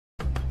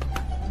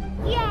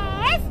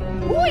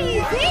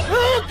easy.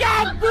 Booga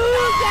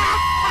booga.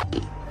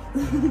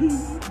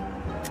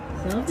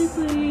 Selfie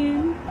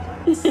queen.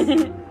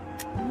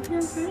 Look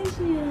how pretty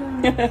she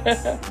is.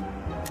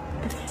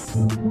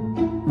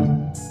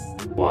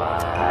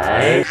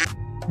 Why?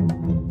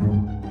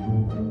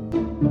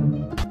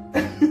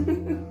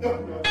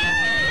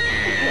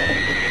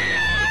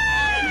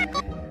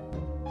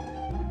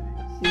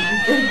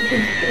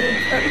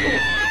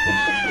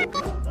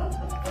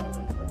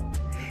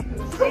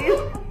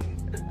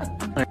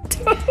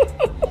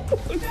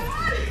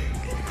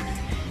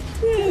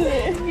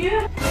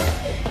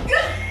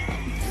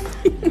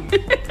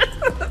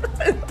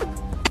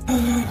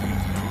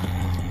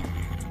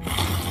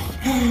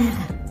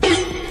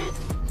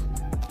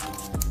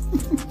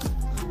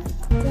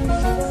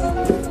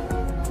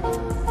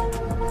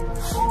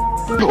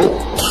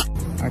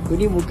 Aku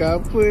ni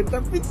bukan apa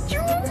tapi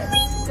curi.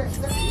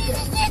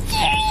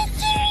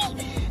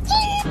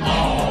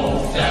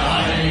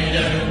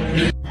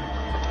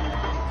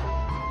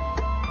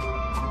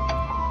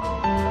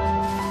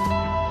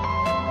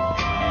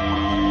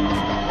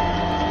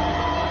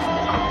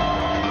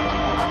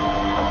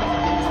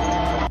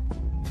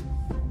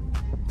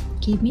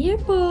 Give me your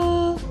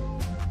paw.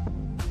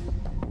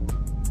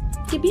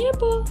 Give me your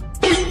paw.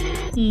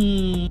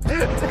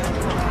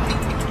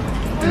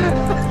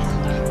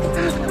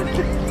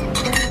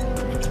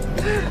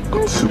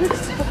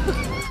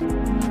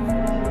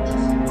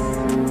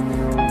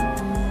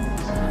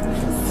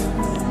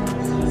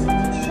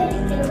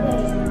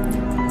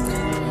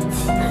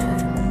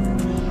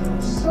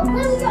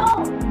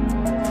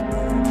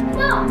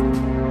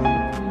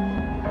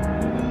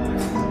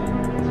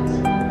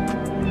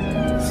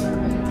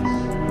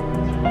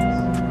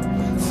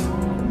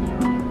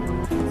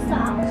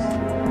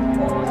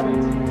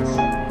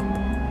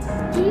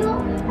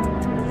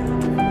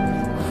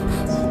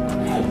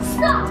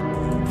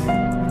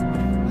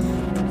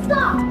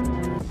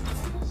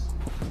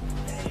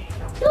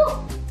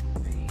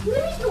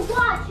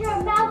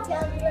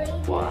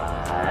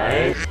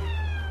 Why?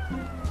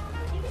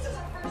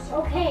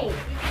 Okay.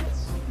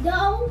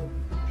 No.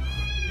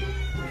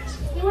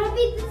 You want to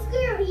be this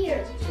girl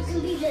here? You can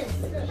be this.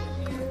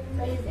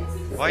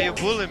 Why you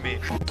bullying me?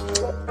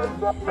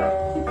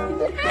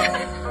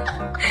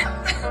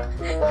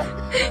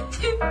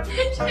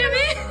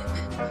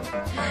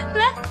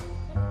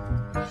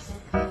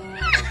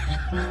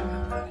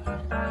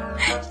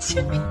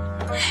 Jimmy.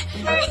 What?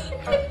 Jimmy.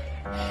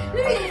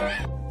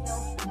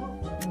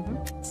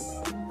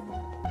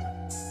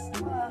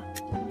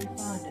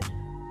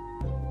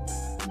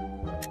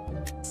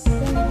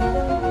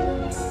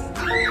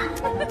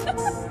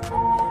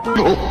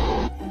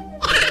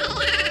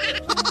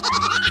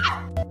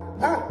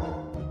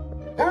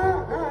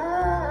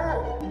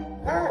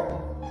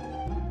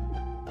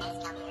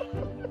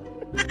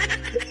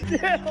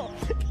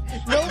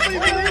 Nobody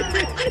believes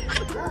it.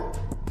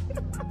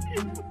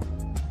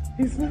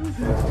 He smells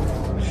it.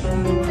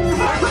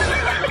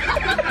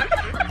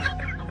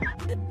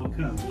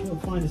 Okay,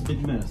 we'll find this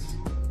big mess.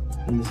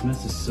 And this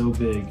mess is so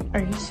big.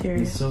 Are you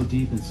serious? It's so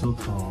deep and so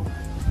tall.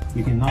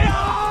 You cannot.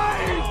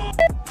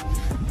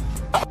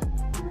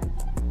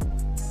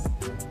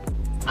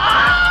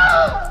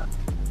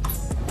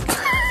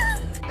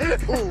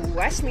 Ooh,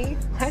 watch me,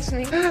 watch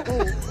me.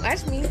 Ooh,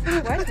 watch me,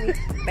 watch me.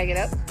 Back it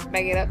up,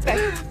 back it up, back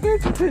it up,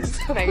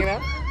 back it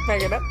up,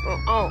 back it up.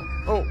 Oh,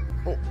 oh,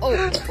 oh,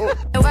 oh, oh.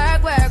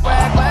 Work, work,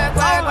 work, work,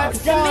 work, work.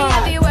 See me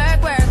happy,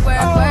 work, work,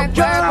 work, work,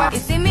 work, work. You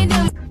see me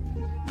do.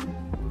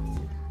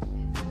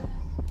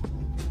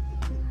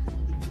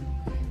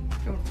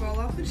 Don't fall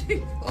off the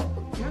table.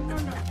 No, no,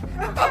 no.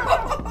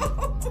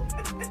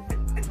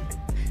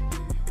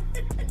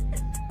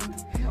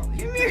 Come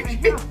here,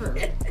 help her.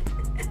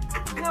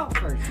 Help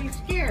her, she's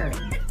scared.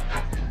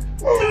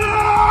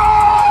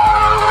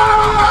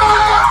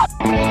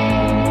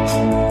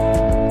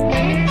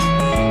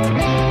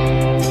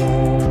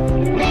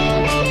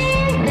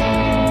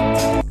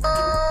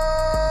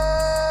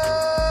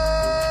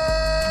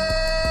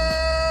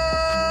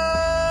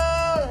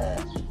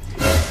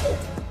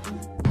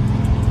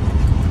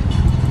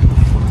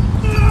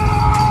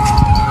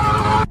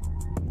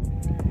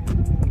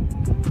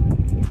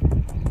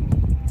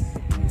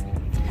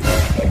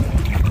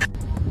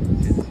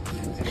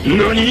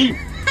 NANI?!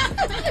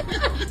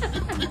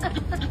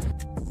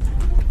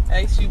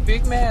 Ask you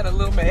big mad or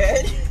little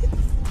mad?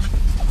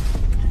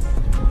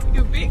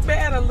 You big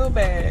mad or little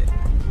bad?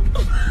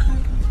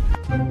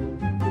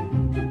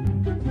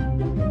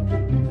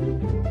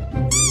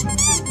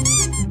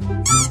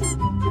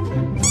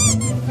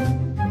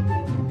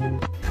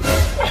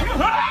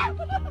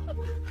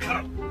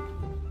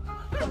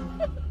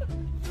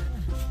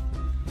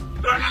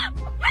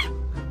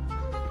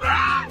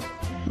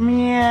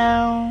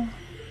 Meow.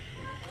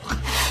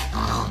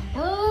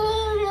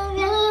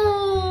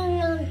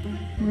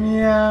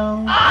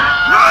 Meow.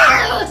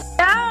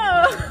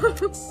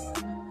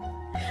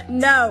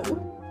 No.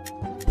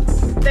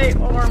 They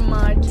are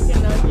my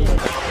chicken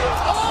nuggets.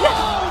 Oh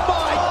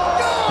my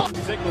God!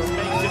 Ziggler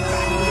makes it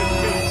back to his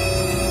feet.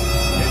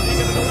 Is he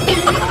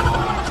gonna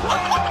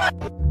go?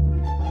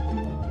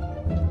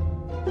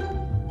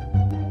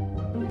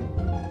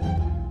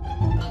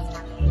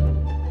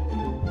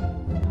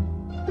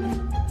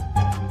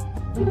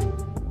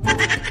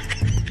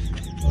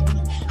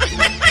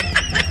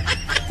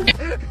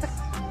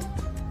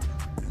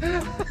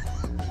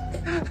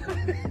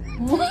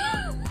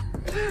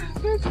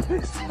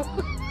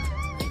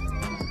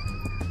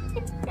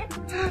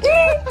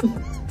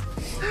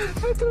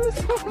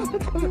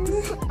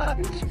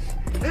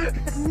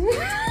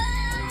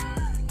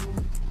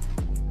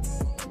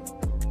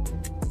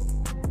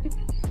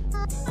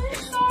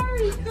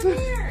 sorry. Come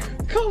here.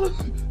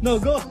 No,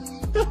 go.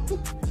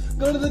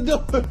 Go to the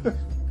door.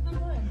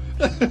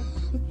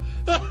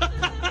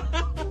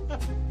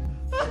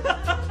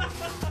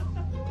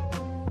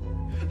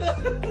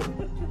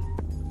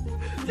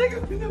 Take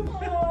him to the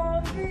back.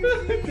 Oh, baby.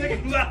 Take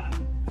him back.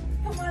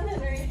 Come on,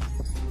 Henry.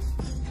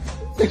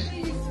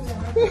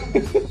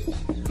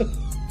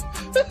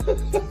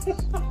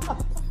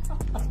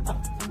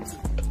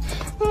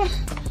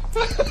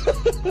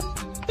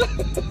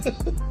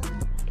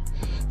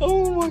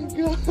 Oh my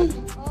god.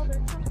 Oh, they're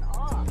coming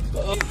off.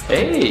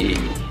 Hey,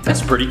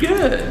 that's pretty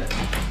good.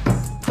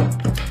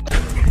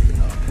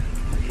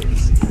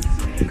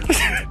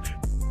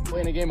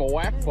 Playing a game of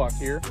whack fuck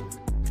here.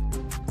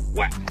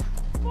 Whack.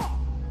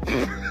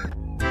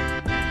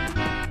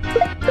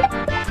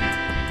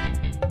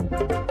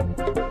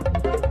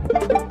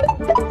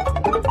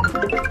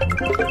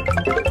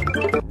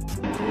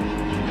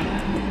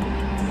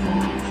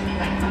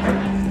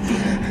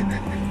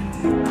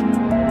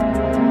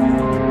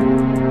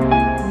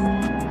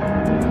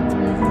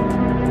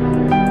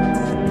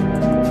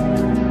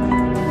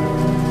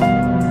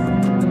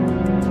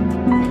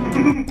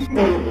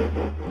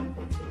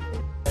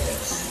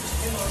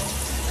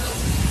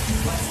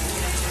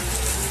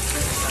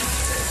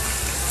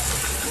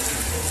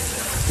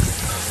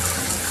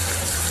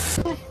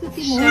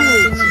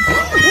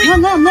 No,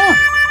 no, no.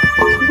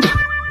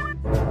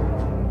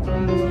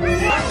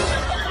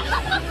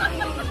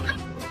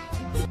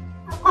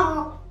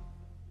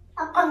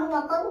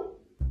 Akong.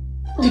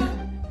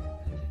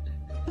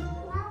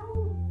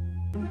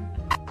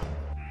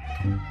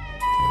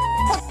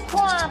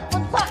 哇，不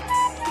错，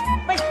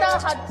味道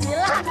好极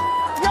了，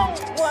用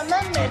我们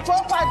美国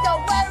话叫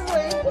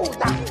very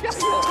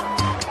good。